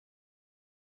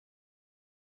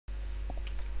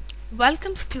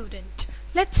Welcome student.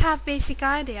 Let's have basic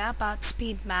idea about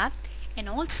speed math and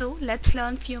also let's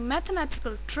learn few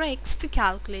mathematical tricks to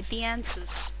calculate the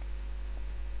answers.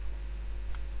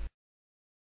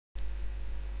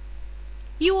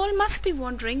 You all must be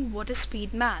wondering what is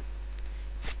speed math.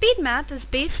 Speed math is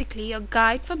basically a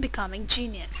guide for becoming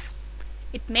genius.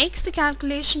 It makes the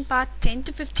calculation part 10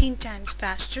 to 15 times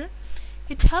faster.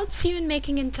 It helps you in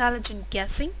making intelligent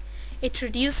guessing. It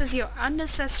reduces your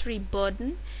unnecessary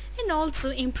burden and also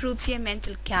improves your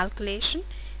mental calculation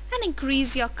and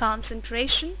increase your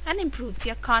concentration and improves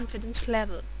your confidence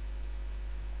level.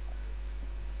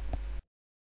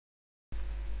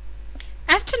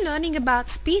 After learning about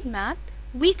speed math,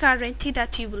 we guarantee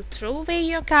that you will throw away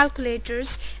your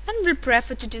calculators and will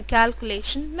prefer to do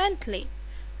calculation mentally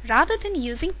rather than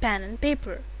using pen and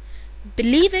paper.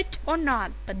 Believe it or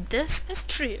not, but this is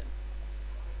true.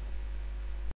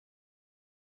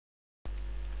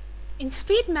 In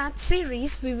Speed Math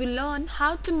series, we will learn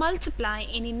how to multiply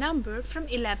any number from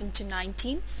 11 to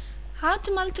 19, how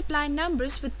to multiply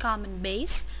numbers with common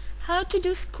base, how to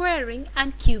do squaring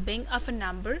and cubing of a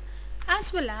number,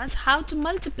 as well as how to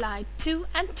multiply 2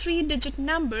 and 3-digit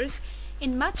numbers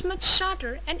in much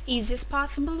shorter and easiest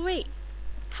possible way.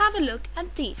 Have a look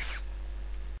at these.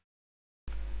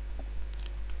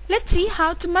 Let's see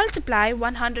how to multiply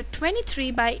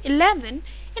 123 by 11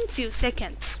 in few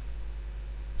seconds.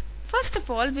 First of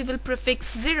all, we will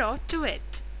prefix 0 to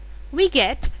it. We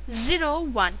get 0,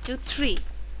 1, 2, 3.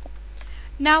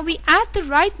 Now we add the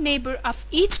right neighbor of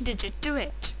each digit to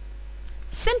it.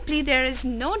 Simply there is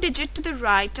no digit to the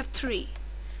right of 3.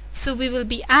 So we will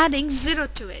be adding 0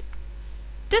 to it.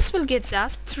 This will give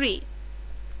us 3.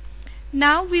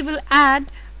 Now we will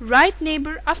add right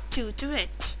neighbor of 2 to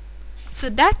it. So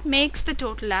that makes the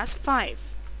total as 5.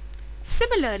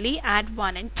 Similarly add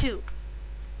 1 and 2.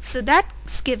 So that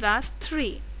gives us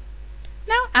 3.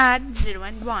 Now add 0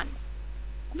 and 1,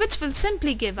 which will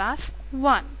simply give us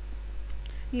 1.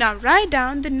 Now write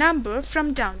down the number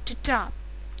from down to top.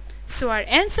 So our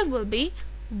answer will be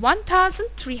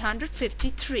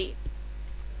 1353.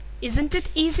 Isn't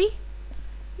it easy?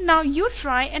 Now you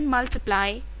try and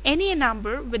multiply any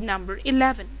number with number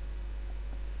 11.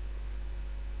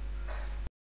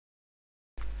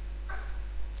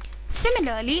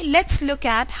 Similarly, let's look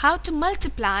at how to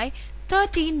multiply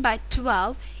 13 by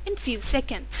 12 in few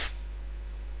seconds.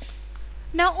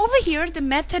 Now over here the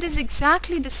method is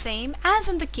exactly the same as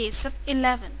in the case of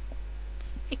 11,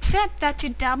 except that you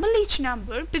double each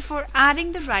number before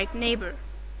adding the right neighbor.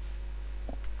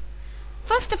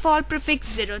 First of all,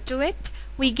 prefix 0 to it.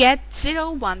 We get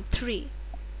 0, 1, 3.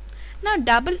 Now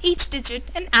double each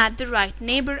digit and add the right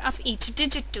neighbor of each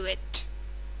digit to it.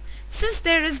 Since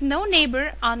there is no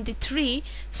neighbor on the 3,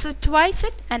 so twice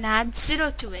it and add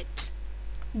 0 to it.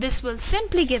 This will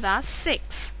simply give us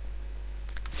 6.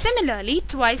 Similarly,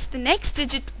 twice the next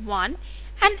digit 1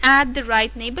 and add the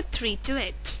right neighbor 3 to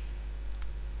it,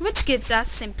 which gives us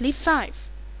simply 5.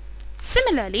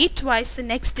 Similarly, twice the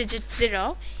next digit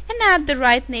 0 and add the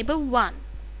right neighbor 1.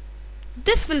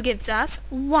 This will give us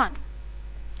 1.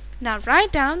 Now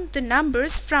write down the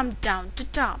numbers from down to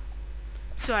top.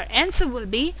 So our answer will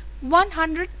be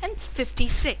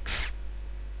 156.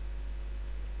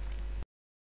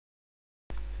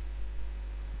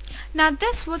 Now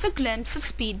this was a glimpse of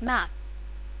speed math.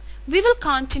 We will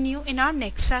continue in our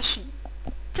next session.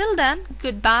 Till then,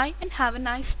 goodbye and have a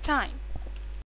nice time.